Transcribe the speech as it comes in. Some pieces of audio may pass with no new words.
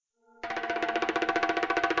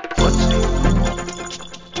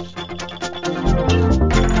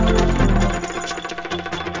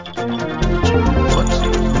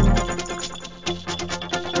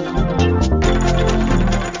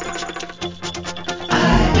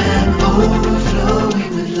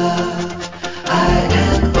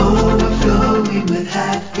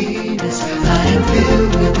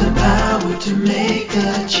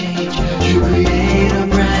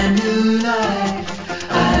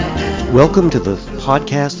Welcome to the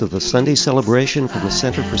podcast of the Sunday celebration from the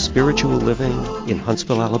Center for Spiritual Living in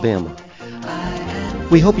Huntsville, Alabama.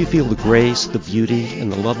 We hope you feel the grace, the beauty,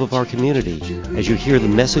 and the love of our community as you hear the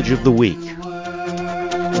message of the week.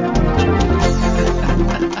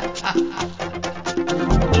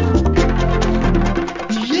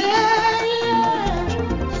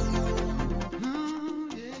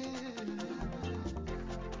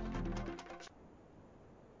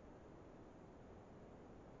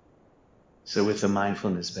 So with the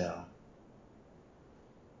mindfulness bell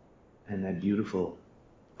and that beautiful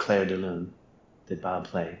Clair de Lune that Bob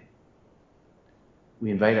played,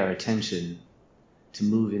 we invite our attention to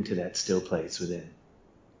move into that still place within,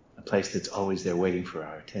 a place that's always there waiting for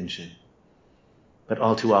our attention. But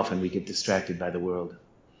all too often we get distracted by the world.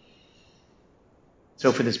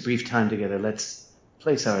 So for this brief time together, let's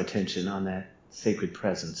place our attention on that sacred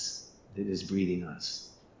presence that is breathing us.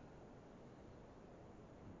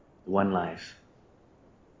 One life.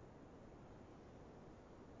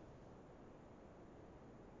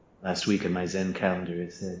 Last week in my Zen calendar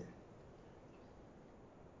it said,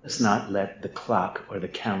 let's not let the clock or the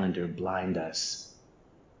calendar blind us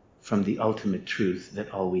from the ultimate truth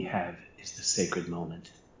that all we have is the sacred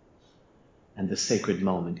moment. And the sacred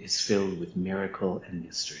moment is filled with miracle and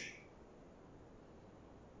mystery.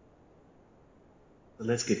 So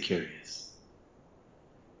let's get curious.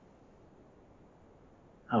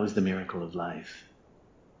 How is the miracle of life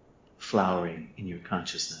flowering in your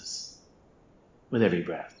consciousness with every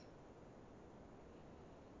breath?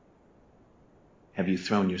 Have you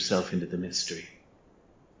thrown yourself into the mystery?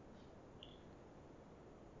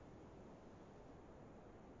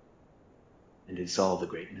 And it's all the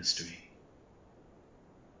great mystery.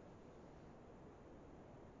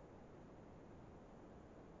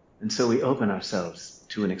 And so we open ourselves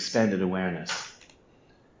to an expanded awareness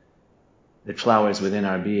that flowers within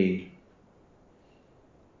our being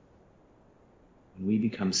when we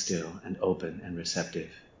become still and open and receptive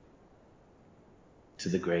to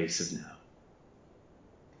the grace of now.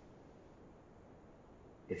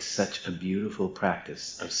 It's such a beautiful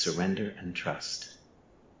practice of surrender and trust.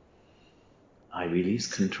 I release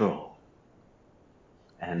control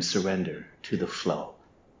and surrender to the flow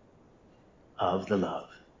of the love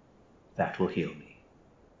that will heal me.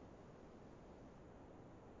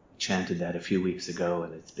 Chanted that a few weeks ago,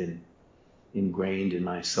 and it's been ingrained in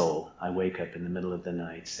my soul. I wake up in the middle of the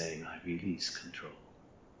night saying, I release control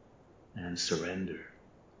and surrender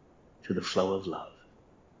to the flow of love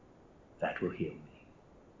that will heal me,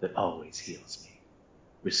 that always heals me,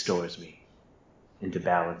 restores me into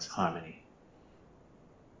balance, harmony,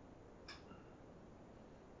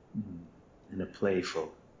 in a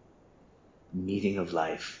playful meeting of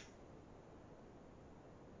life.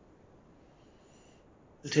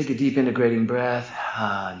 So take a deep integrating breath,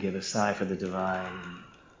 give a sigh for the divine.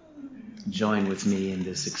 Join with me in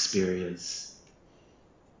this experience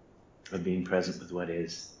of being present with what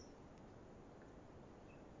is.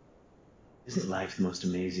 Isn't life the most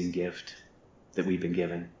amazing gift that we've been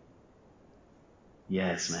given?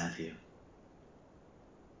 Yes, Matthew.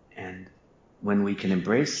 And when we can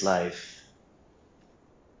embrace life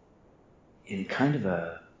in kind of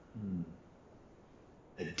a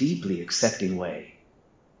deeply accepting way,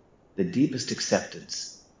 the deepest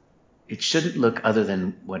acceptance, it shouldn't look other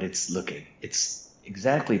than what it's looking. It's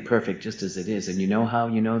exactly perfect just as it is. And you know how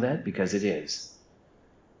you know that? Because it is.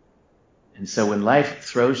 And so when life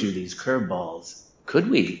throws you these curveballs, could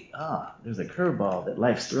we? There's a curveball that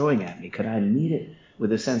life's throwing at me. Could I meet it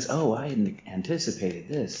with a sense, I hadn't anticipated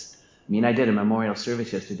this? I mean, I did a memorial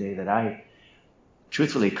service yesterday that I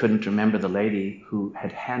truthfully couldn't remember the lady who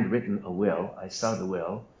had handwritten a will. I saw the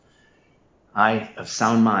will. I, of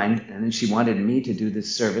sound mind, and then she wanted me to do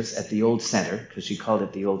this service at the old center, because she called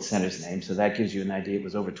it the old center's name, so that gives you an idea. It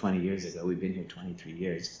was over 20 years ago. We've been here 23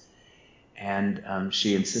 years. And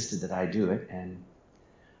she insisted that I do it, and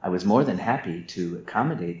I was more than happy to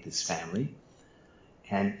accommodate this family.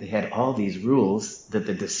 And they had all these rules that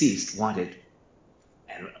the deceased wanted.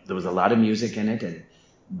 And there was a lot of music in it, and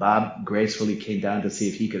Bob gracefully came down to see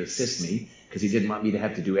if he could assist me, because he didn't want me to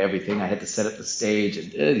have to do everything. I had to set up the stage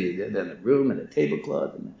and the room and the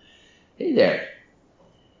tablecloth. And hey there.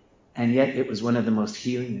 And yet it was one of the most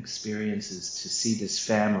healing experiences to see this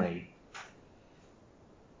family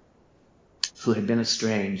who had been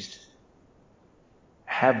estranged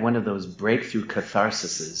have one of those breakthrough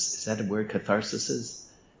catharsises. Is that a word, catharsises?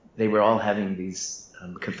 They were all having these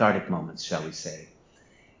cathartic moments, shall we say.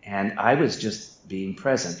 And I was just being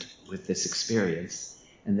present with this experience.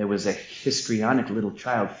 And there was a histrionic little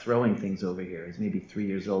child throwing things over here. He was maybe 3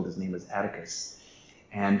 years old. His name was Atticus.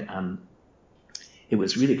 And it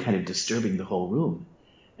was really kind of disturbing the whole room.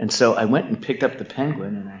 And so I went and picked up the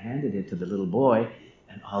penguin and I handed it to the little boy,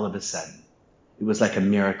 and all of a sudden, it was like a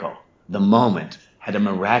miracle. The moment had a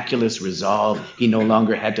miraculous resolve. He no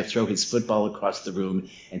longer had to throw his football across the room,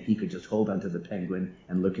 and he could just hold onto the penguin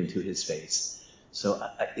and look into his face. So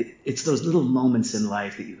it's those little moments in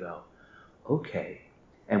life that you go, okay.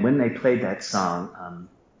 And when they played that song,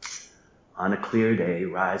 on a clear day,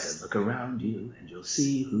 rise and look around you, and you'll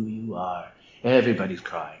see who you are. Everybody's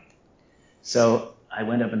crying. So I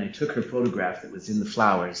went up and I took her photograph that was in the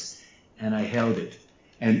flowers, and I held it.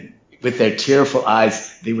 And with their tearful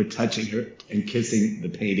eyes, they were touching her and kissing the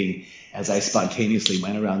painting as I spontaneously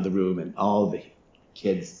went around the room, and all the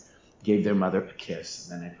kids gave their mother a kiss.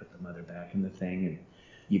 And then I put the mother back in the thing. And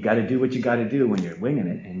you got to do what you got to do when you're winging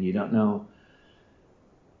it and you don't know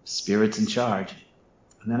Spirit's in charge.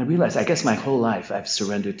 And then I realized, I guess my whole life I've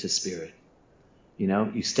surrendered to Spirit. You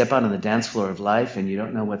know, you step out on the dance floor of life and you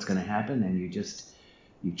don't know what's going to happen, and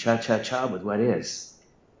you cha-cha-cha with what is.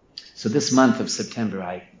 So this month of September,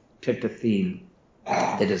 I picked a theme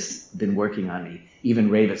that has been working on me. Even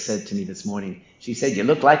Reva said to me this morning, she said, "You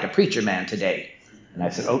look like a preacher man today." And I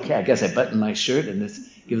said, okay, I guess I buttoned my shirt, and this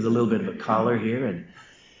gives a little bit of a collar here, and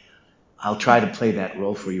I'll try to play that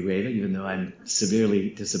role for you, Reva, even though I'm severely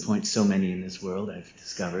disappoint so many in this world, I've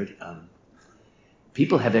discovered.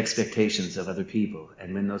 People have expectations of other people,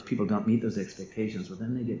 and when those people don't meet those expectations, well,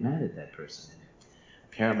 then they get mad at that person.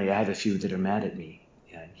 Apparently, I have a few that are mad at me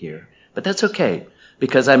here. But that's okay,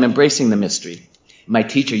 because I'm embracing the mystery. My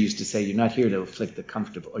teacher used to say, you're not here to afflict the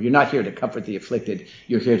comfortable, or you're not here to comfort the afflicted,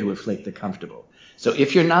 you're here to afflict the comfortable. So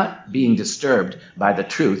if you're not being disturbed by the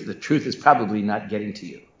truth is probably not getting to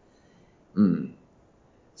you.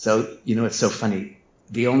 So, you know, it's so funny.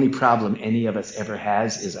 The only problem any of us ever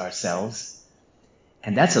has is ourselves.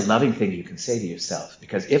 And that's a loving thing you can say to yourself,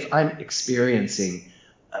 because if I'm experiencing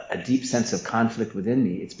a deep sense of conflict within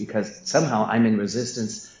me, it's because somehow I'm in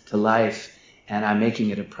resistance to life and I'm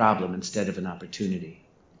making it a problem instead of an opportunity.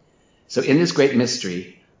 So in this great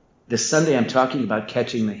mystery, this Sunday I'm talking about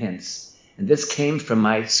catching the hints. And this came from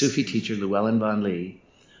my Sufi teacher, Llewellyn Bounley,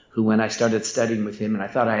 who, when I started studying with him and I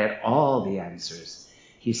thought I had all the answers,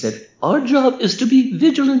 he said, our job is to be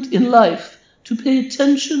vigilant in life, to pay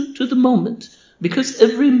attention to the moment, because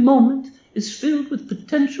every moment is filled with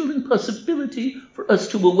potential and possibility for us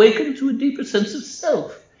to awaken to a deeper sense of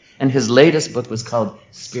self. And his latest book was called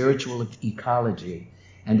Spiritual Ecology,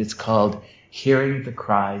 and it's called Hearing the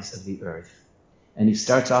Cries of the Earth. And he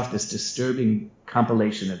starts off this disturbing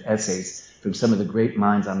compilation of essays from some of the great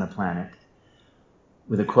minds on the planet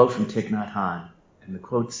with a quote from Thich Nhat Hanh. And the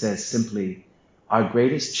quote says simply, our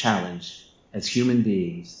greatest challenge as human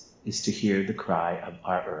beings is to hear the cry of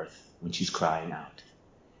our earth when she's crying out.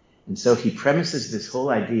 And so he premises this whole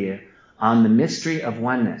idea on the mystery of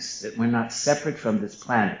oneness, that we're not separate from this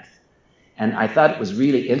planet. And I thought it was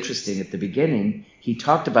really interesting at the beginning, he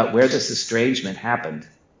talked about where this estrangement happened.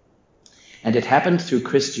 And it happened through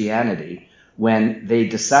Christianity when they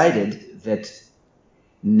decided that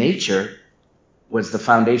nature was the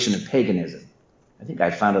foundation of paganism. I think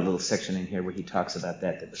I found a little section in here where he talks about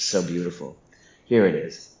that was so beautiful. Here it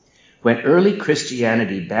is. When early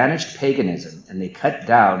Christianity banished paganism and they cut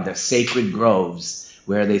down the sacred groves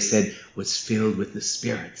where they said was filled with the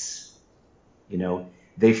spirits, you know,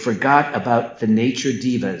 they forgot about the nature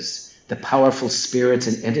divas, the powerful spirits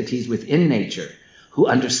and entities within nature who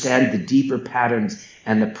understand the deeper patterns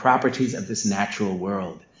and the properties of this natural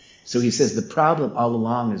world. So he says the problem all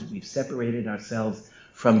along is we've separated ourselves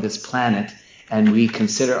from this planet and we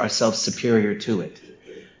consider ourselves superior to it.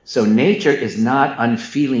 So nature is not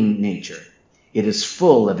unfeeling nature. It is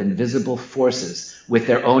full of invisible forces with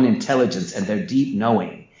their own intelligence and their deep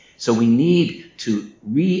knowing. So we need to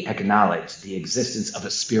re-acknowledge the existence of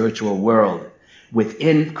a spiritual world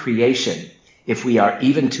within creation if we are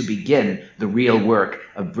even to begin the real work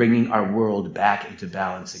of bringing our world back into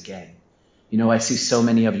balance again. You know, I see so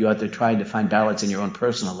many of you out there trying to find balance in your own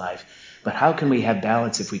personal life. But how can we have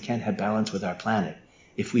balance if we can't have balance with our planet,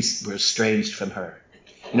 if we're estranged from her?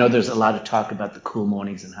 You know, there's a lot of talk about the cool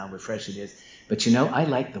mornings and how refreshing it is. But you know, I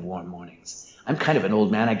like the warm mornings. I'm kind of an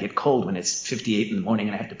old man. I get cold when it's 58 in the morning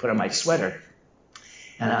and I have to put on my sweater.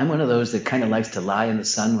 And I'm one of those that kind of likes to lie in the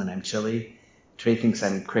sun when I'm chilly. Trey thinks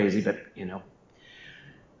I'm crazy, but you know.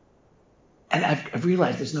 And I've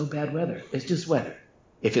realized there's no bad weather. It's just weather.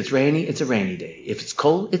 If it's rainy, it's a rainy day. If it's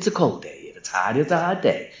cold, it's a cold day. If it's hot, it's a hot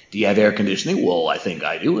day. Do you have air conditioning? Well, I think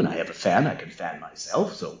I do, and I have a fan. I can fan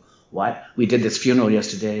myself, so why? We did this funeral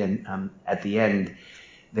yesterday, and at the end,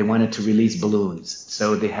 they wanted to release balloons.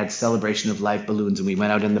 So they had celebration of life balloons, and we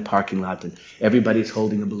went out in the parking lot, and everybody's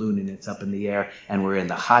holding a balloon, and it's up in the air, and we're in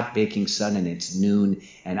the hot baking sun, and it's noon,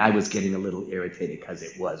 and I was getting a little irritated because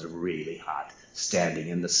it was really hot standing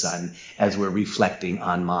in the sun as we're reflecting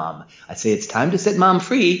on Mom. I say, it's time to set Mom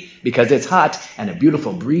free because it's hot, and a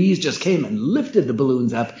beautiful breeze just came and lifted the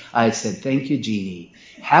balloons up. I said, thank you, Jeannie.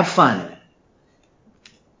 Have fun.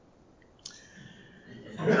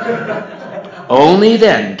 Only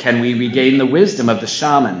then can we regain the wisdom of the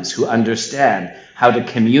shamans who understand how to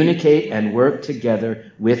communicate and work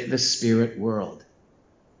together with the spirit world.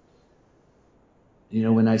 You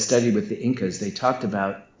know, when I studied with the Incas, they talked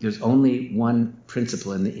about there's only one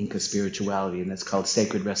principle in the Inca spirituality, and that's called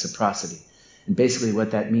sacred reciprocity. And basically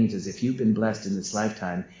what that means is if you've been blessed in this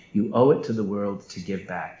lifetime, you owe it to the world to give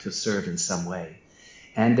back, to serve in some way.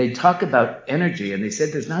 And they talk about energy, and they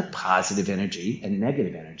said there's not positive energy and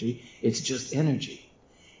negative energy, it's just energy.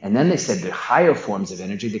 And then they said the higher forms of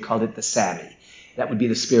energy, they called it the Sami. That would be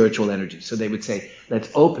the spiritual energy. So they would say,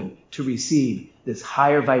 let's open to receive this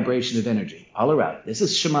higher vibration of energy all around. This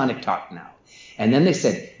is shamanic talk now. And then they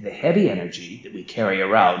said the heavy energy that we carry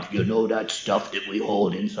around, you know, that stuff that we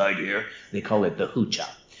hold inside here, they call it the hucha.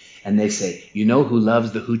 And they say, you know who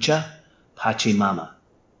loves the hucha? Pachamama,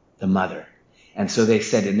 the mother. And so they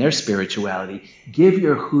said in their spirituality, give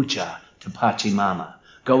your hucha to Pachamama.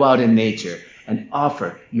 Go out in nature and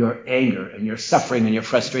offer your anger and your suffering and your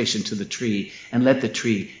frustration to the tree, and let the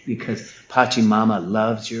tree, because Pachamama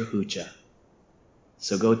loves your hucha.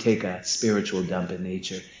 So go take a spiritual dump in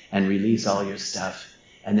nature and release all your stuff,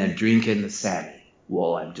 and then drink in the Sami.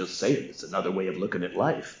 Well, I'm just saying, it's another way of looking at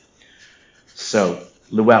life. So,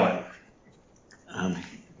 Llewellyn.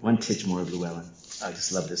 One titch more of Llewellyn. I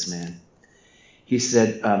just love this man. He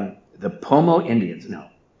said, the Pomo Indians,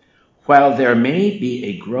 while there may be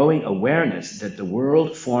a growing awareness that the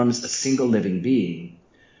world forms a single living being,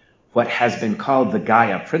 what has been called the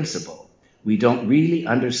Gaia principle, we don't really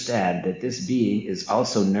understand that this being is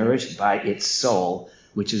also nourished by its soul,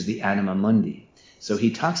 which is the anima mundi. So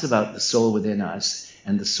he talks about the soul within us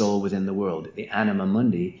and the soul within the world. The anima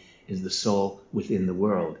mundi is the soul within the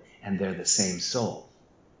world, and they're the same soul.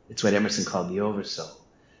 It's what Emerson called the oversoul.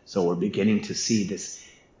 So we're beginning to see this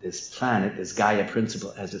planet, this Gaia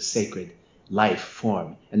principle, as a sacred life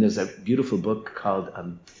form. And there's a beautiful book called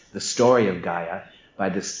The Story of Gaia by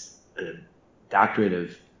this doctorate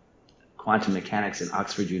of quantum mechanics in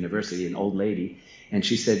Oxford University, an old lady. And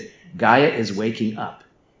she said, Gaia is waking up.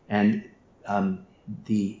 And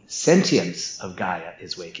the sentience of Gaia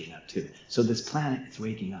is waking up too. So this planet is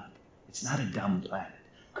waking up. It's not a dumb planet.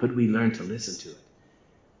 Could we learn to listen to it?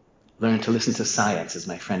 Learn to listen to science, as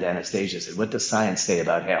my friend Anastasia said. What does science say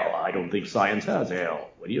about hell? I don't think science has hell.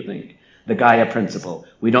 What do you think? The Gaia principle.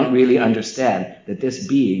 We don't really understand that this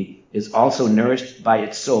being is also nourished by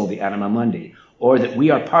its soul, the anima mundi, or that we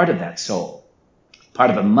are part of that soul, part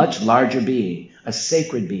of a much larger being, a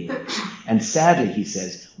sacred being. And sadly, he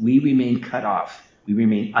says, we remain cut off. We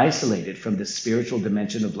remain isolated from the spiritual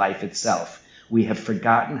dimension of life itself. We have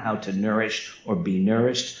forgotten how to nourish or be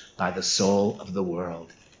nourished by the soul of the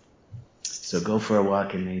world. So go for a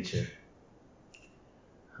walk in nature.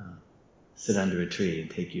 Sit under a tree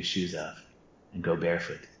and take your shoes off and go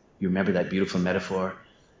barefoot. You remember that beautiful metaphor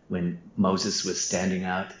when Moses was standing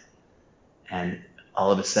out and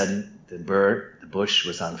all of a sudden the bush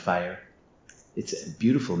was on fire? It's a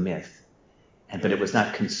beautiful myth, but it was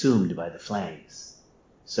not consumed by the flames.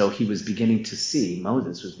 So he was beginning to see,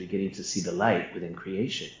 Moses was beginning to see the light within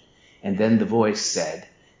creation. And then the voice said,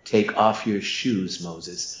 take off your shoes,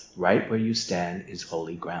 Moses. Right where you stand is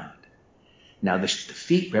holy ground. Now the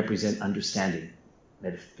feet represent understanding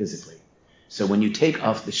metaphysically. So when you take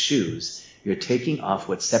off the shoes, you're taking off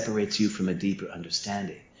what separates you from a deeper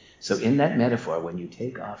understanding. So in that metaphor, when you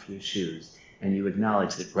take off your shoes and you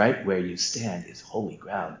acknowledge that right where you stand is holy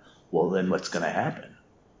ground, well, then what's going to happen?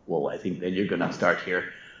 Well, I think then you're going to start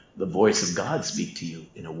hear the voice of God speak to you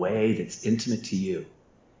in a way that's intimate to you,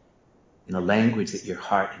 in a language that your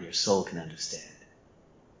heart and your soul can understand.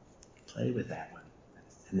 Play with that one.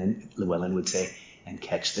 And then Llewellyn would say, and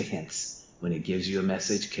catch the hints. When it gives you a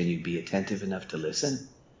message, can you be attentive enough to listen?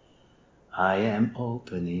 I am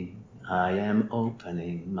opening,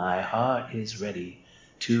 my heart is ready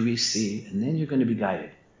to receive. And then you're going to be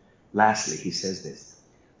guided. Lastly, he says this,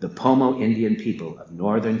 the Pomo Indian people of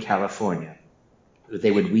Northern California,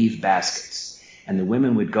 they would weave baskets, and the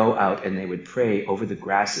women would go out and they would pray over the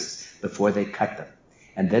grasses before they cut them.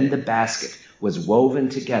 And then the basket was woven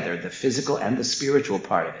together, the physical and the spiritual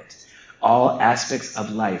part of it. All aspects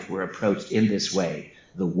of life were approached in this way.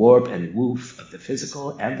 the warp and woof of the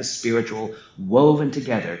physical and the spiritual woven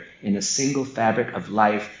together in a single fabric of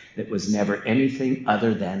life that was never anything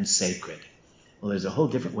other than sacred. Well, there's a whole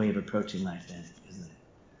different way of approaching life then, isn't it?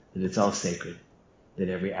 That it's all sacred, that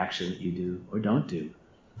every action that you do or don't do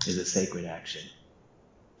is a sacred action.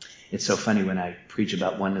 It's so funny when I preach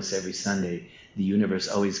about oneness every Sunday, the universe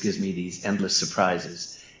always gives me these endless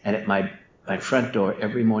surprises. And at my front door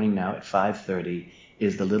every morning now at 5:30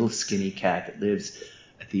 is the little skinny cat that lives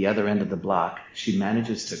at the other end of the block. She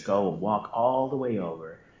manages to go and walk all the way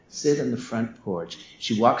over, sit on the front porch.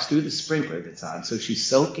 She walks through the sprinkler that's on, so she's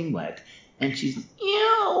soaking wet, and she's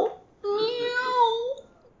meow, meow.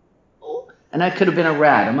 And I could have been a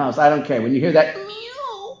rat, a mouse, I don't care. When you hear that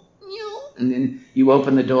meow, meow, and then you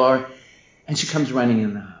open the door, and she comes running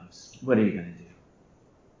in the house. What are you going to do?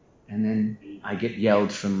 And then I get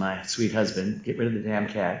yelled from my sweet husband, get rid of the damn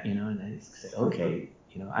cat, and I say, okay,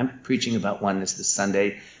 I'm preaching about oneness this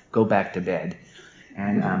Sunday, go back to bed.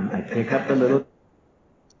 And I pick up the little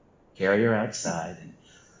carrier outside, and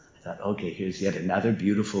I thought, okay, here's yet another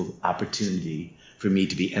beautiful opportunity for me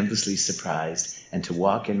to be endlessly surprised and to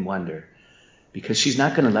walk in wonder, because she's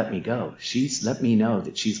not going to let me go. She's let me know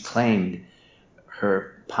that she's claimed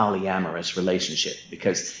her polyamorous relationship,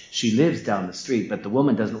 because she lives down the street, but the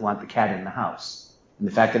woman doesn't want the cat in the house. And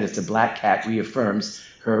the fact that it's a black cat reaffirms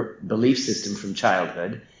her belief system from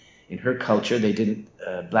childhood. In her culture,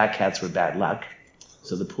 black cats were bad luck.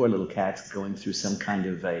 So the poor little cat's going through some kind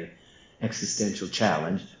of a existential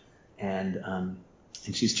challenge, and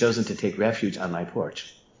she's chosen to take refuge on my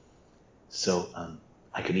porch. So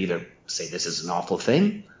I can either say this is an awful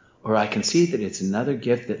thing, or I can see that it's another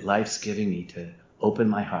gift that life's giving me to open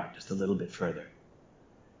my heart just a little bit further.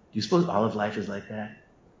 Do you suppose all of life is like that?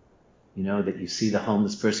 That you see the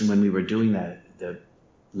homeless person. When we were doing the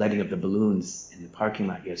letting of the balloons in the parking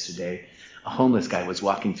lot yesterday, a homeless guy was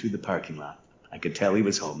walking through the parking lot. I could tell he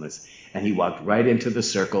was homeless, and he walked right into the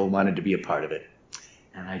circle, wanted to be a part of it.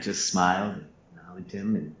 And I just smiled and acknowledged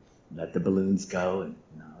him and let the balloons go and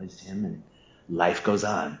acknowledged him, and life goes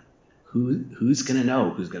on. Who's going to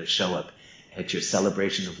know who's going to show up at your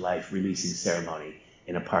celebration of life releasing ceremony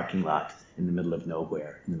in a parking lot in the middle of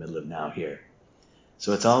nowhere, in the middle of now here?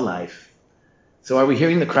 So it's all life. So are we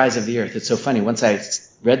hearing the cries of the earth? It's so funny. Once I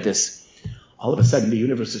read this, all of a sudden the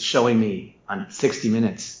universe is showing me on 60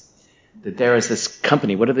 Minutes that there is this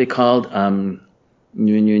company. What are they called? I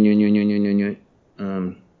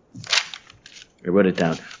wrote it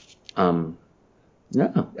down. No,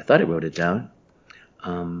 I thought I wrote it down.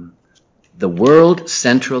 The World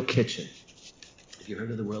Central Kitchen. Have you heard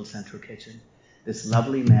of the World Central Kitchen? This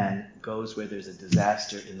lovely man goes where there's a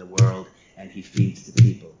disaster in the world, and he feeds the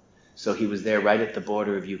people. So he was there right at the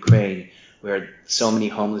border of Ukraine, where so many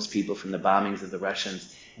homeless people from the bombings of the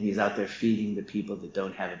Russians, and he's out there feeding the people that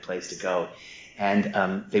don't have a place to go.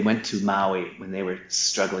 And they went to Maui when they were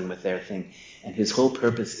struggling with their thing, and his whole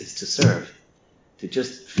purpose is to serve, to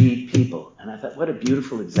just feed people. And I thought, what a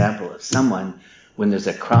beautiful example of someone, when there's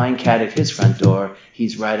a crying cat at his front door,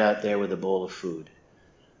 he's right out there with a bowl of food.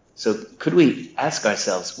 So could we ask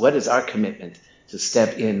ourselves, what is our commitment to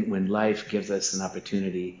step in when life gives us an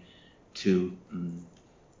opportunity to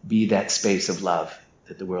be that space of love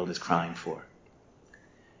that the world is crying for?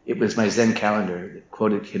 It was my Zen calendar that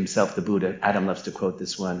quoted himself, the Buddha. Adam loves to quote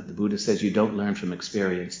this one. The Buddha says, you don't learn from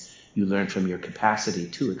experience, you learn from your capacity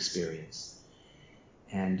to experience.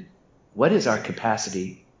 And what is our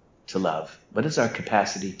capacity to love? What is our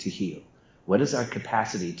capacity to heal? What is our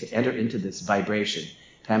capacity to enter into this vibration?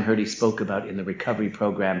 Pam Hurdy spoke about in the recovery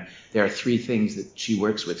program, there are 3 things that she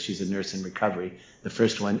works with. She's a nurse in recovery. The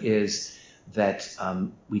first one is that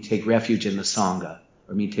we take refuge in the Sangha,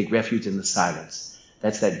 or take refuge in the silence.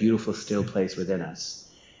 That's that beautiful still place within us.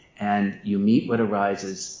 And you meet what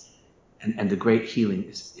arises, and the great healing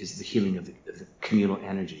is the healing of the communal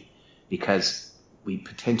energy, because we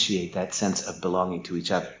potentiate that sense of belonging to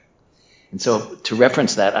each other. And so to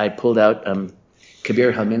reference that, I pulled out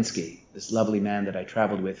Kabir Helminski, this lovely man that I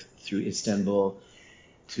traveled with through Istanbul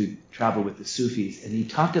to travel with the Sufis. And he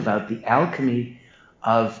talked about the alchemy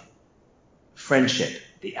of friendship,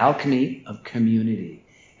 the alchemy of community.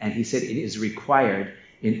 And he said it is required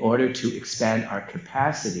in order to expand our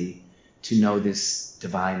capacity to know this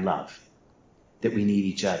divine love, that we need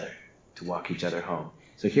each other to walk each other home.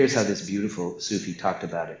 So here's how this beautiful Sufi talked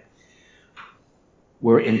about it.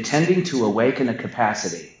 We're intending to awaken a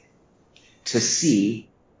capacity to see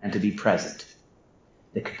and to be present.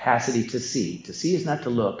 The capacity to see. To see is not to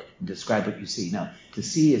look and describe what you see. No, to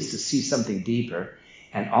see is to see something deeper,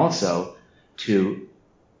 and also to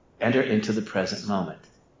enter into the present moment,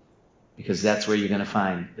 because that's where you're going to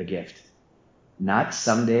find the gift. Not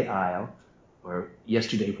someday I'll, or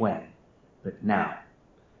yesterday when, but now.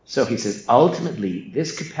 So he says, ultimately,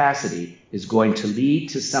 this capacity is going to lead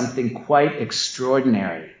to something quite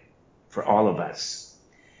extraordinary for all of us.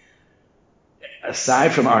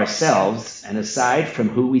 Aside from ourselves and aside from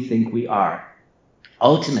who we think we are,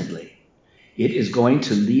 ultimately, it is going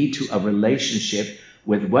to lead to a relationship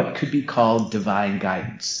with what could be called divine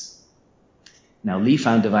guidance. Now, Lee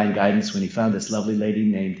found divine guidance when he found this lovely lady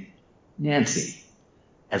named Nancy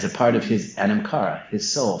as a part of his Anamkara,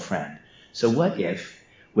 his soul friend. So what if,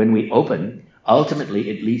 when we open, ultimately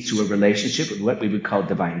it leads to a relationship with what we would call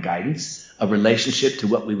divine guidance, a relationship to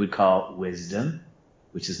what we would call wisdom,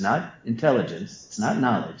 which is not intelligence, it's not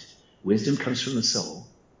knowledge. Wisdom comes from the soul.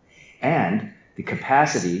 And the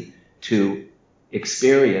capacity to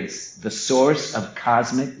experience the source of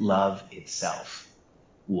cosmic love itself.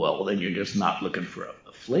 Well, then you're just not looking for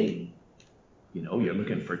a fling. You're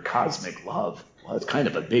looking for cosmic love. Well, it's kind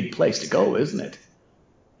of a big place to go, isn't it?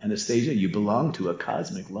 Anastasia, you belong to a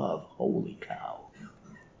cosmic love. Holy cow.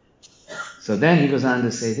 So then he goes on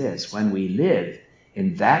to say this, when we live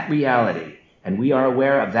in that reality and we are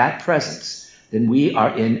aware of that presence, then we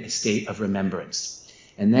are in a state of remembrance.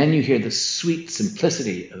 And then you hear the sweet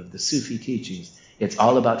simplicity of the Sufi teachings. It's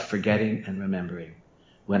all about forgetting and remembering.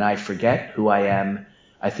 When I forget who I am,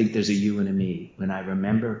 I think there's a you and a me. When I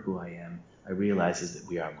remember who I am, I realize that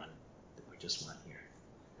we are one, that we're just one here.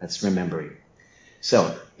 That's remembering.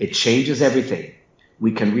 So it changes everything.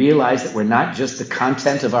 We can realize that we're not just the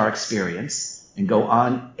content of our experience and go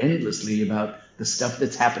on endlessly about the stuff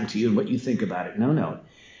that's happened to you and what you think about it. No.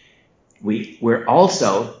 We're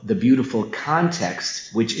also the beautiful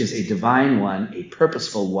context, which is a divine one, a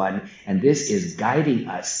purposeful one, and this is guiding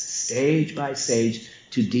us stage by stage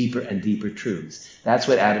to deeper and deeper truths. That's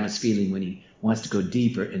what Adam is feeling when he wants to go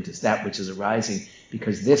deeper into that which is arising,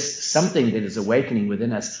 because this something that is awakening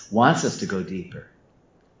within us wants us to go deeper.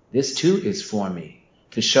 This too is for me,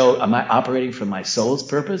 to show, am I operating from my soul's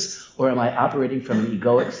purpose, or am I operating from an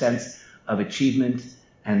egoic sense of achievement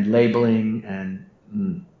and labeling? And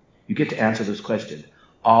you get to answer this question.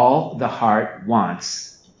 All the heart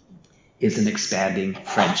wants is an expanding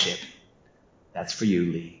friendship. That's for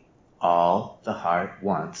you, Lee. All the heart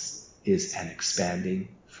wants is an expanding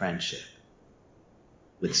friendship.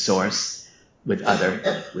 With source, with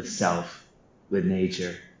other, with self, with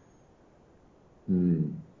nature.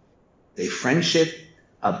 A friendship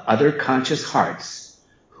of other conscious hearts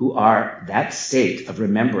who are that state of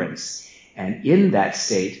remembrance, and in that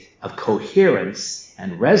state of coherence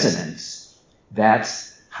and resonance,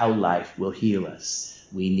 that's how life will heal us.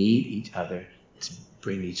 We need each other to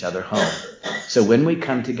bring each other home. So when we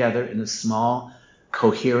come together in a small,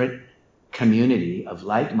 coherent community of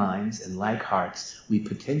like minds and like hearts, we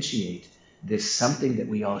potentiate this something that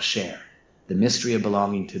we all share, the mystery of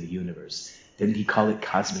belonging to the universe. Didn't he call it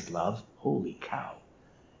cosmic love? Holy cow.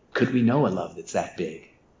 Could we know a love that's that big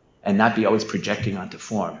and not be always projecting onto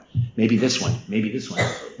form? Maybe this one, maybe this one.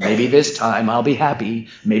 Maybe this time I'll be happy.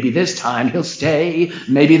 Maybe this time he'll stay.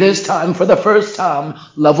 Maybe this time, for the first time,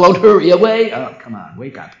 love won't hurry away. Oh, come on,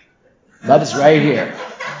 wake up. Love is right here.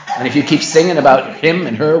 And if you keep singing about him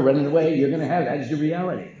and her running away, you're going to have that as your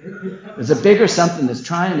reality. There's a bigger something that's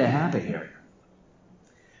trying to happen here.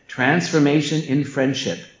 Transformation in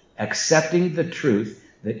friendship. Accepting the truth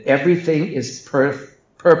that everything is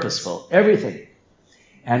purposeful. Everything.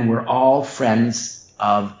 And we're all friends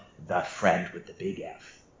of the friend with the big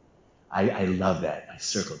F. I love that. I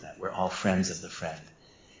circled that. We're all friends of the friend.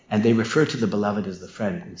 And they refer to the beloved as the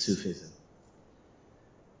friend in Sufism.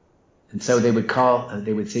 And so they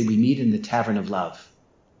would say we meet in the tavern of love,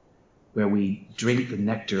 where we drink the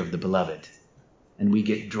nectar of the beloved. And we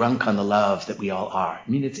get drunk on the love that we all are. I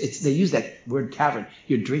mean, they use that word tavern.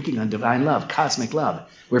 You're drinking on divine love, cosmic love.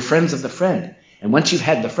 We're friends of the friend. And once you've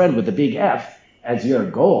had the friend with the big F as your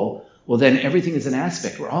goal, well, then everything is an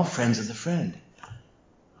aspect. We're all friends of the friend.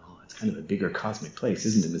 Oh, it's kind of a bigger cosmic place,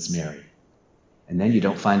 isn't it, Miss Mary? And then you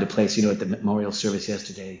don't find a place, at the memorial service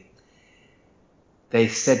yesterday, they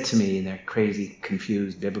said to me in their crazy,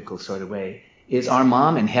 confused, biblical sort of way, is our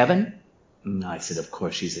mom in heaven? And I said, of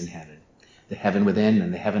course she's in heaven. The heaven within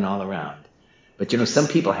and the heaven all around. But some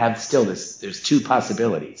people have still this, there's two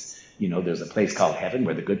possibilities. There's a place called heaven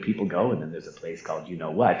where the good people go, and then there's a place called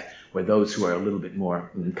what, where those who are a little bit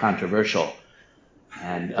more controversial.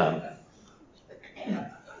 And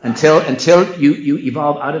until you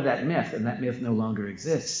evolve out of that myth, and that myth no longer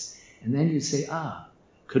exists. And then you say,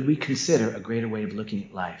 could we consider a greater way of looking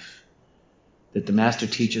at life? That the master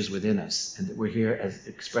teaches within us, and that we're here as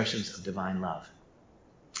expressions of divine love.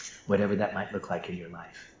 Whatever that might look like in your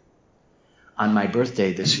life. On my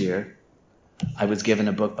birthday this year, I was given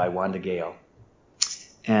a book by Wanda Gale,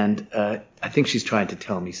 and I think she's trying to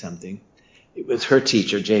tell me something. It was her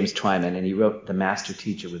teacher, James Twyman, and he wrote The Master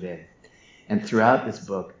Teacher Within. And throughout this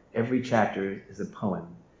book, every chapter is a poem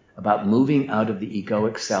about moving out of the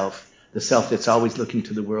egoic self, the self that's always looking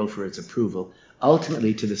to the world for its approval,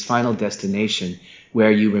 ultimately to this final destination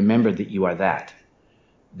where you remember that you are that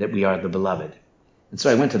we are the beloved. And so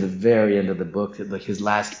I went to the very end of the book, like his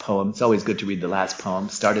last poem. It's always good to read the last poem,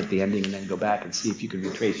 start at the ending, and then go back and see if you can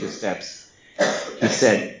retrace your steps. He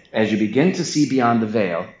said, as you begin to see beyond the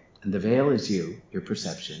veil, and the veil is you, your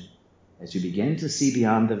perception, as you begin to see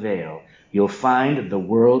beyond the veil, you'll find the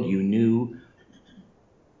world you knew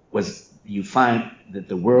was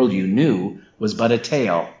but a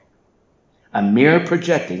tale, a mere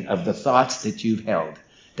projecting of the thoughts that you've held.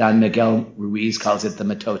 Don Miguel Ruiz calls it the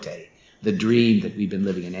mitote, the dream that we've been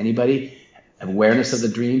living in. Anybody have awareness of the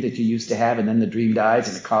dream that you used to have, and then the dream dies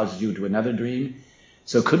and it causes you to another dream?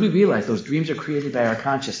 So could we realize those dreams are created by our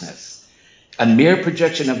consciousness? A mere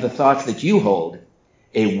projection of the thoughts that you hold,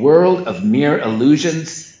 a world of mere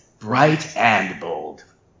illusions, bright and bold.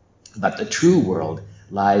 But the true world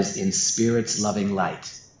lies in Spirit's loving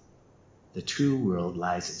light. The true world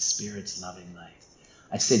lies in Spirit's loving light.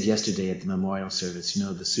 I said yesterday at the memorial service,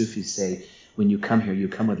 the Sufis say, when you come here, you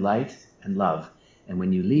come with light and love. And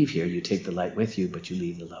when you leave here, you take the light with you, but you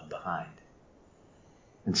leave the love behind.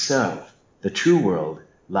 And so, the true world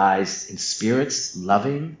lies in Spirit's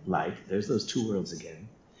loving light. There's those two worlds again.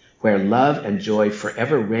 Where love and joy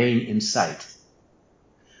forever reign in sight.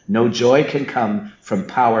 No joy can come from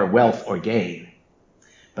power, wealth, or gain.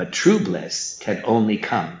 But true bliss can only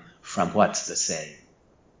come from what's the same.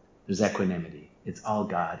 There's equanimity. It's all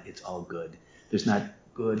God. It's all good. There's not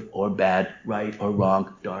good or bad, right or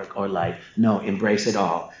wrong, dark or light. No, embrace it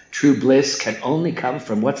all. True bliss can only come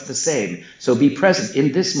from what's the same. So be present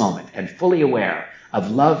in this moment and fully aware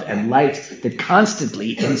of love and light that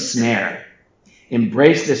constantly ensnare.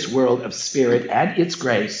 Embrace this world of spirit and its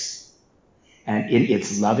grace, and in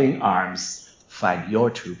its loving arms, find your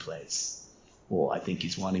true place. Oh, I think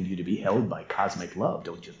he's wanting you to be held by cosmic love,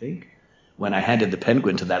 don't you think? When I handed the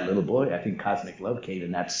penguin to that little boy, I think cosmic love came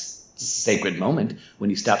in that sacred moment when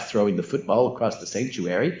he stopped throwing the football across the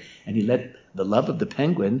sanctuary and he let the love of the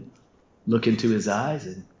penguin look into his eyes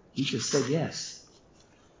and he just said yes.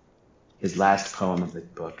 His last poem of the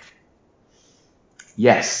book.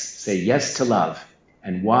 Yes, say yes to love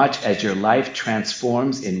and watch as your life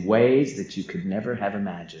transforms in ways that you could never have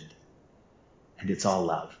imagined. And it's all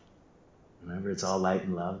love. Remember, it's all light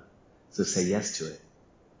and love. So say yes to it.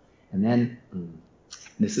 And then,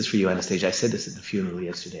 this is for you, Anastasia. I said this at the funeral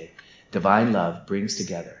yesterday. Divine love brings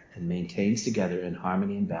together and maintains together in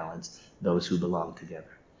harmony and balance those who belong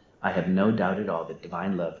together. I have no doubt at all that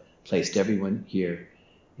divine love placed everyone here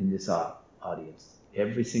in this audience,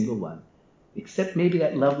 every single one, except maybe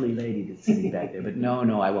that lovely lady that's sitting back there. But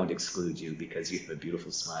no, I won't exclude you because you have a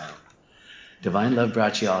beautiful smile. Divine love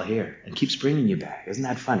brought you all here and keeps bringing you back. Isn't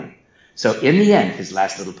that funny? So in the end, his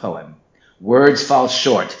last little poem, words fall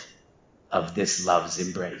short of this love's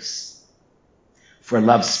embrace. For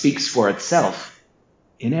love speaks for itself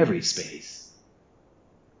in every space.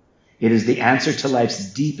 It is the answer to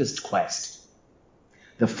life's deepest quest,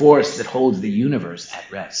 the force that holds the universe at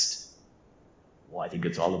rest. Well, I think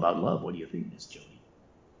it's all about love. What do you think, Miss Jody?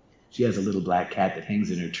 She has a little black cat that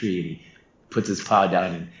hangs in her tree, and he puts his paw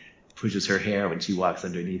down and pushes her hair when she walks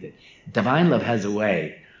underneath it. Divine love has a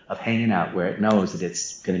way of hanging out where it knows that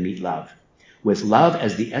it's going to meet love, with love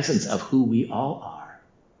as the essence of who we all are.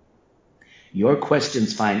 Your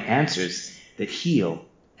questions find answers that heal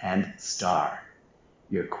and star.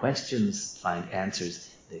 Your questions find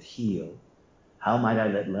answers that heal. How might I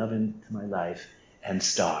let love into my life and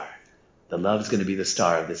star? The love is going to be the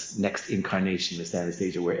star of this next incarnation, Miss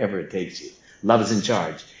Anastasia, wherever it takes you. Love is in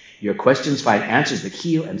charge. Your questions find answers that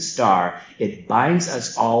heal and star. It binds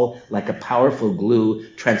us all like a powerful glue,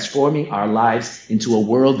 transforming our lives into a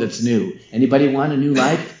world that's new. Anybody want a new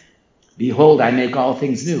life? Behold, I make all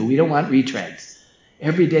things new. We don't want retreads.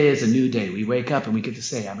 Every day is a new day. We wake up and we get to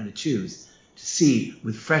say, I'm going to choose to see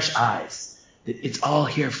with fresh eyes that it's all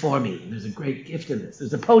here for me. And there's a great gift in this.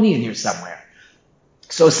 There's a pony in here somewhere.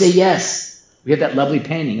 So say yes. We have that lovely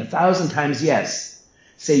painting, 1,000 times yes.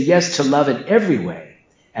 Say yes to love in every way.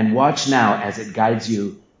 And watch now as it guides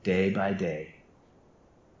you day by day.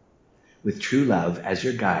 With true love as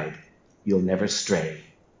your guide, you'll never stray,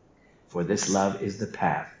 for this love is the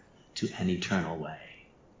path to an eternal way.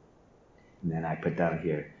 And then I put down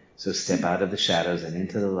here, so step out of the shadows and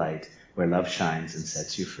into the light where love shines and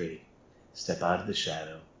sets you free. Step out of the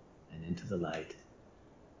shadow and into the light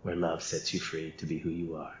where love sets you free to be who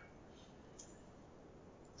you are.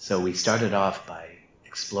 So we started off by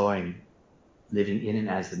exploring living in and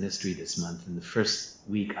as the mystery this month. In the first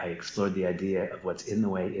week, I explored the idea of what's in the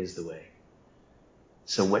way is the way.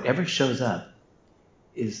 So whatever shows up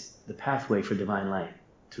is the pathway for divine light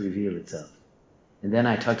to reveal itself. And then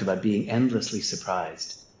I talked about being endlessly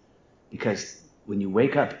surprised. Because when you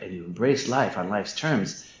wake up and you embrace life on life's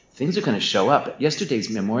terms, things are going to show up. Yesterday's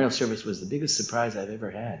memorial service was the biggest surprise I've ever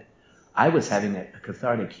had. I was having a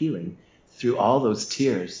cathartic healing through all those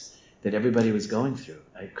tears that everybody was going through.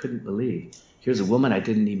 I couldn't believe. Here's a woman I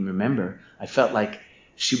didn't even remember. I felt like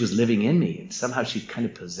she was living in me, and somehow she kind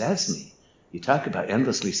of possessed me. You talk about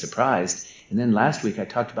endlessly surprised. And then last week I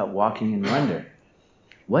talked about walking in wonder.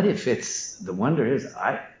 What if the wonder is,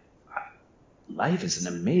 life is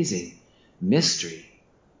an amazing mystery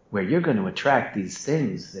where you're going to attract these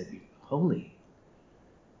things that holy.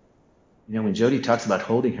 You know, when Jody talks about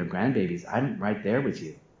holding her grandbabies, I'm right there with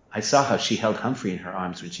you. I saw how she held Humphrey in her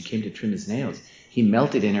arms when she came to trim his nails. He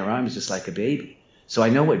melted in her arms just like a baby. So I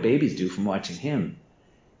know what babies do from watching him.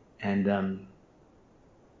 And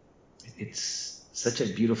it's such a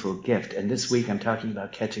beautiful gift. And this week I'm talking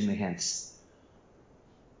about catching the hints.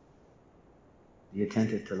 Be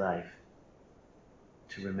attentive to life.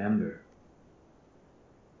 To remember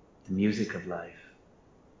the music of life.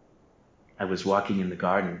 I was walking in the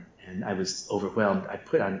garden and I was overwhelmed. I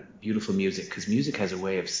put on beautiful music because music has a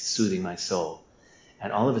way of soothing my soul.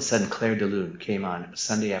 And all of a sudden, Claire de Lune came on. It was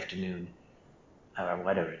Sunday afternoon, or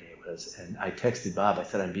whatever day it was. And I texted Bob. I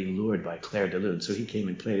said, I'm being lured by Claire de Lune. So he came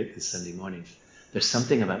and played it this Sunday morning. There's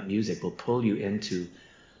something about music will pull you into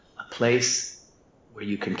a place where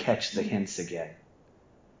you can catch the hints again.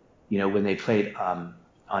 You know, when they played on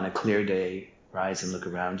a clear day, rise and look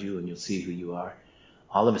around you and you'll see who you are.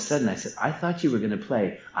 All of a sudden I said, I thought you were going to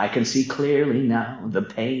play, I can see clearly now, the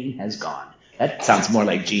pain has gone. That sounds more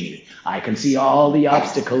like Genie. I can see all the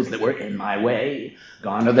obstacles that were in my way.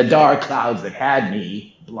 Gone are the dark clouds that had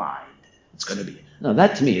me blind. It's going to be, no,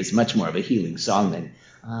 that to me is much more of a healing song than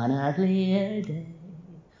on a clear day.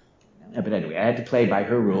 But anyway, I had to play by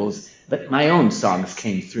her rules, but my own songs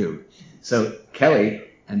came through. So Kelly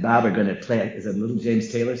and Bob are going to play, is a little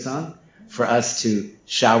James Taylor song for us to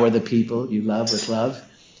shower the people you love with love.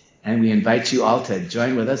 And we invite you all to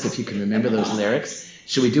join with us if you can remember those lyrics.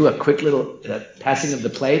 Should we do a quick little passing of the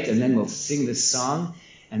plate, and then we'll sing this song,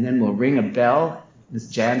 and then we'll ring a bell. Miss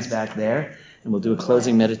Jan's back there, and we'll do a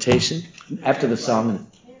closing meditation after the song.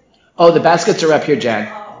 Oh, the baskets are up here, Jan.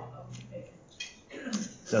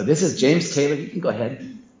 So this is James Taylor. You can go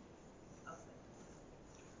ahead.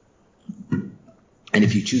 And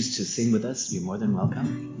if you choose to sing with us, you're more than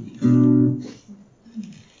welcome.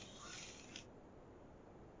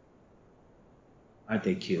 Aren't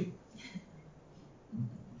they cute?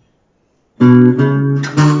 You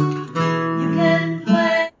can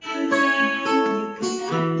play the game, you can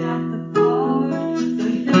act out the part, though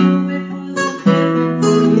you know it wasn't written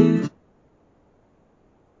for you.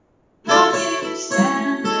 Walking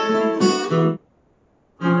standard,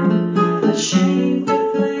 ashamed to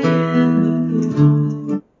play in the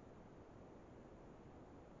pool.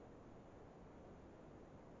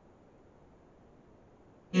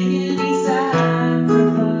 Any sacrifice,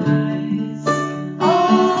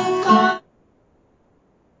 all God,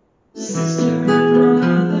 sister,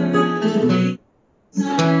 brother, make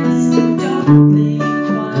nice, don't think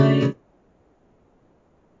twice.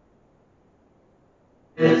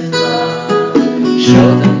 With love, show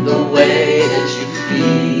them the way that you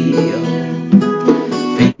feel.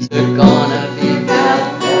 Things are gonna be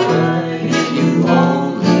better if you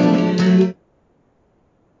only do.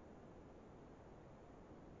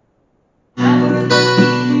 Power the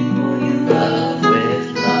people you love with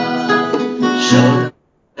love. Show them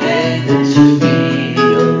the way that you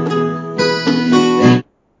feel. Things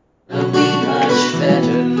will be much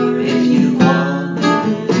better if you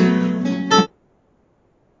only do.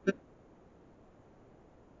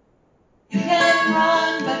 You can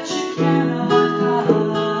run, but you cannot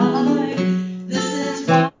hide. This is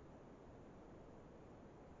why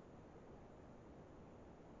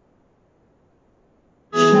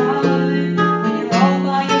shine when you're all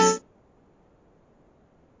by yourself.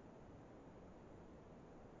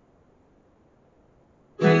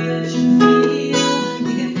 The way that you feel,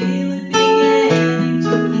 you can feel it beginning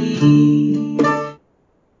to heal.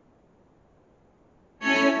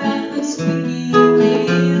 Hear about the squeaky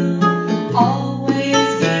wheel,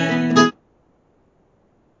 always getting.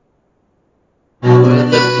 How are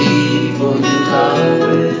the people you love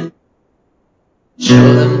with? Show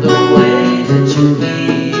them the way that you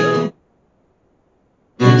feel.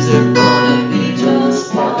 Things are gonna be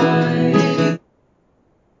just fine.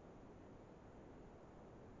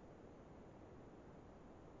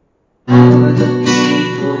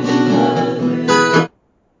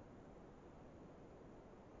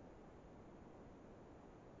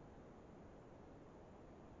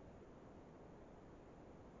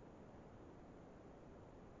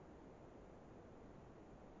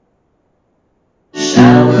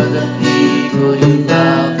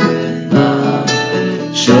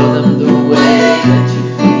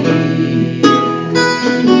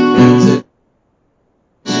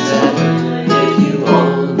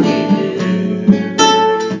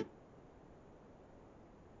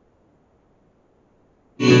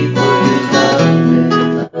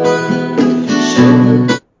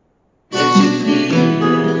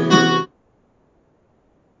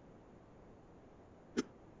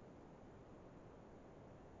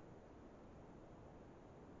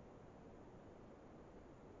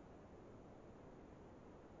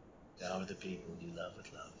 Shower the people you love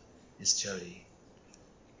with love. It's Jody.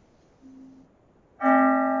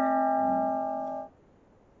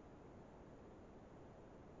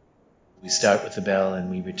 We start with the bell and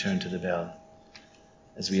we return to the bell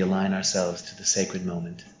as we align ourselves to the sacred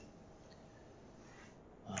moment.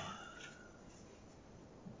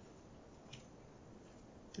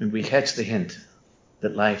 And we catch the hint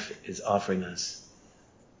that life is offering us.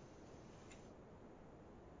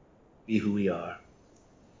 Be who we are.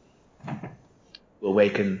 To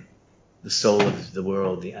awaken the soul of the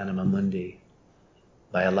world, the anima mundi,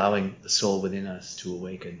 by allowing the soul within us to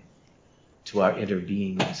awaken to our inner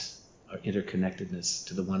beingness, our interconnectedness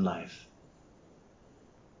to the one life.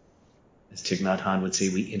 As Thich Nhat Hanh would say,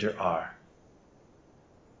 we inter-are,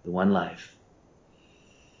 the one life.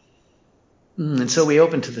 And so we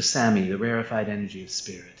open to the Sami, the rarefied energy of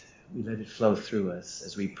spirit. We let it flow through us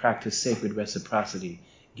as we practice sacred reciprocity,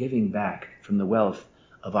 giving back from the wealth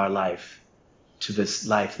of our life to this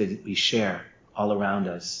life that we share all around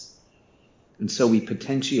us. And so we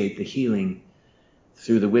potentiate the healing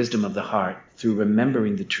through the wisdom of the heart, through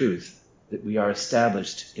remembering the truth that we are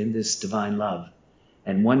established in this divine love.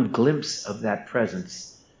 And one glimpse of that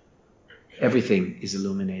presence, everything is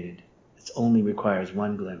illuminated. It only requires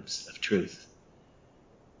one glimpse of truth.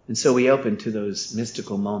 And so we open to those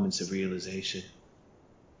mystical moments of realization.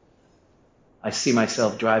 I see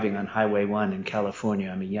myself driving on Highway 1 in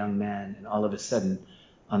California. I'm a young man, and all of a sudden,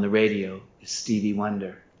 on the radio is Stevie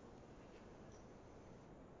Wonder.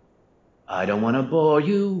 I don't want to bore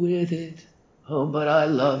you with it, oh, but I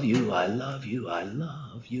love you, I love you, I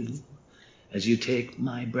love you, as you take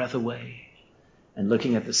my breath away. And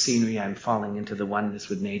looking at the scenery, I'm falling into the oneness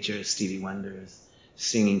with nature as Stevie Wonder is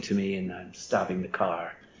singing to me, and I'm stopping the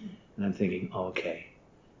car. And I'm thinking, oh, okay,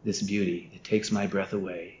 this beauty that takes my breath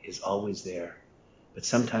away is always there. But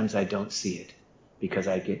sometimes I don't see it because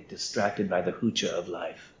I get distracted by the hucha of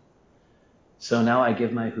life. So now I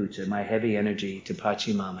give my hucha, my heavy energy to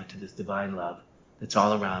Pachamama, to this divine love that's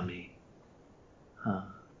all around me.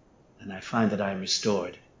 And I find that I'm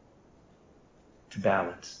restored to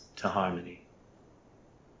balance, to harmony.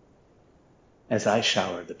 As I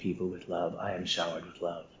shower the people with love, I am showered with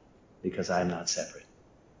love because I am not separate.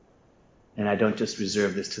 And I don't just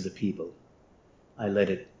reserve this to the people. I let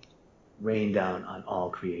it rain down on all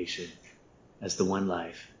creation as the one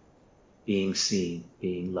life, being seen,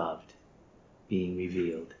 being loved, being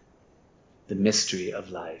revealed. The mystery of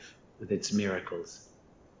life with its miracles,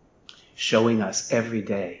 showing us every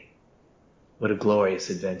day what a glorious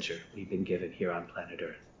adventure we've been given here on planet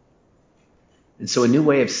Earth. And so a new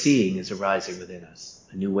way of seeing is arising within us,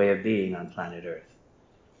 a new way of being on planet Earth,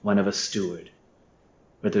 one of a steward,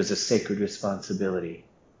 where there's a sacred responsibility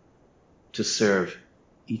to serve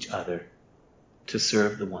each other, to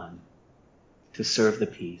serve the one, to serve the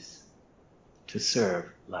peace, to serve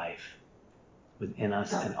life within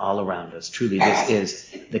us and all around us. Truly, this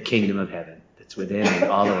is the kingdom of heaven that's within and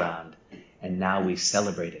all around. And now we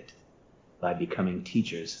celebrate it by becoming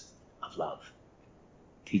teachers of love,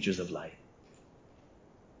 teachers of light.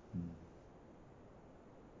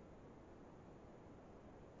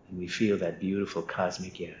 And we feel that beautiful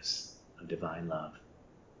cosmic yes of divine love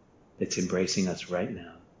that's embracing us right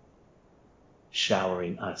now,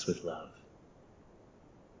 showering us with love.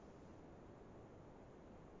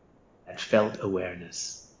 That felt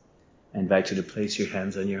awareness. I invite you to place your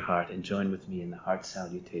hands on your heart and join with me in the heart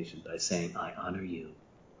salutation by saying, I honor you.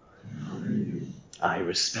 I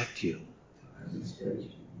respect you.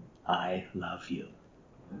 I love you.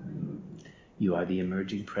 You are the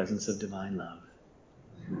emerging presence of divine love.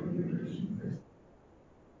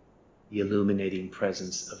 The illuminating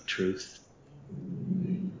presence of truth.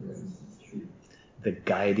 The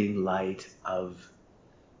guiding light of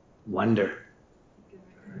wonder.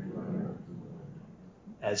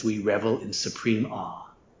 As we revel in supreme awe,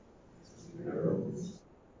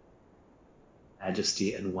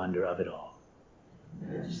 majesty and wonder of it all.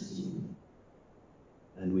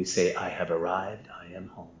 And we say, I have arrived, I am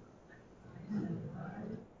home.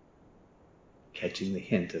 Catching the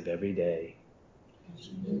hint of every day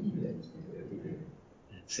and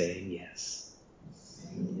saying yes.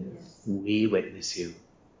 We witness you.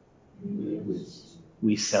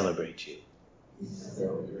 We celebrate you.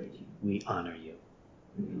 We honor you.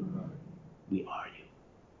 We are you.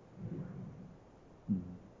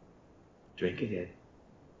 Drink it in.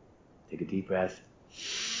 Take a deep breath.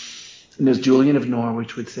 And there's Julian of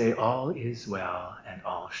Norwich would say, all is well and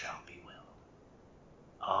all shall be well.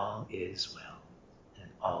 All is well and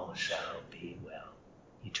all shall be well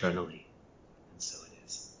eternally. And so it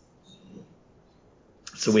is.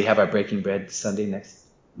 So we have our Breaking Bread Sunday next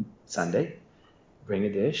Sunday. Bring a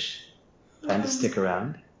dish. Plan to stick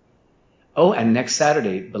around. Oh, and next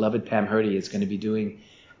Saturday, beloved Pam Hurdy is going to be doing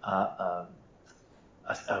a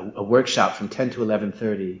workshop from 10 to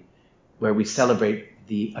 11:30 where we celebrate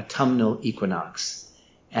the autumnal equinox.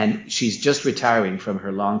 And she's just retiring from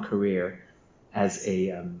her long career as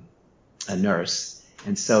a nurse.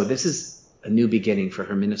 And so this is a new beginning for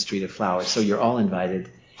her ministry to flower. So you're all invited.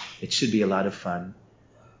 It should be a lot of fun.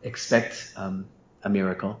 Expect a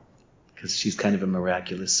miracle, because she's kind of a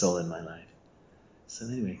miraculous soul in my life. So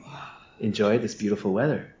anyway, enjoy this beautiful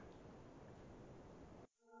weather.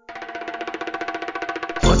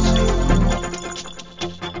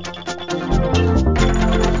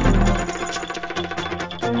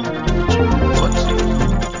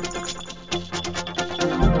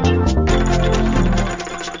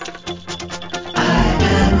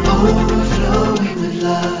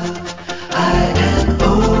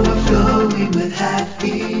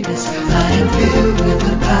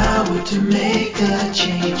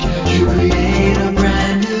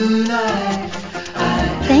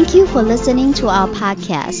 Thank you for listening to our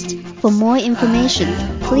podcast. For more information,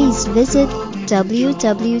 please visit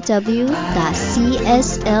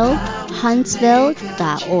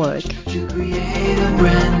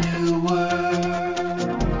www.cslhuntsville.org.